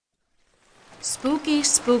Spooky,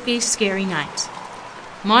 spooky, scary night.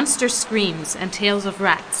 Monster screams and tales of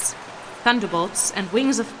rats, thunderbolts and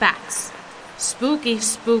wings of bats. Spooky,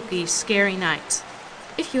 spooky, scary night.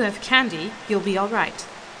 If you have candy, you'll be all right.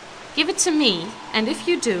 Give it to me, and if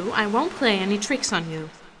you do, I won't play any tricks on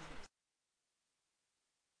you.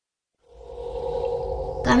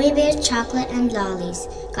 Gummy bears, chocolate, and lollies.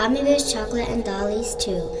 Gummy bears, chocolate, and lollies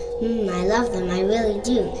too. I love them, I really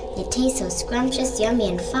do. They taste so scrumptious, yummy,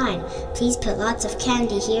 and fine. Please put lots of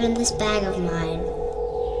candy here in this bag of mine.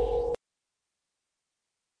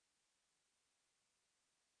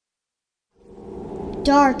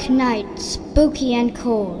 Dark night, spooky and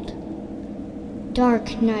cold.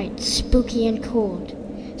 Dark night, spooky and cold.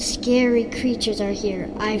 Scary creatures are here,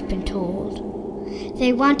 I've been told.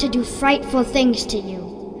 They want to do frightful things to you.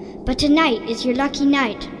 But tonight is your lucky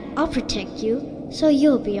night. I'll protect you, so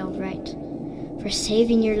you'll be all right. For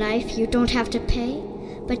saving your life, you don't have to pay,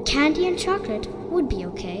 but candy and chocolate would be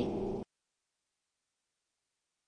okay.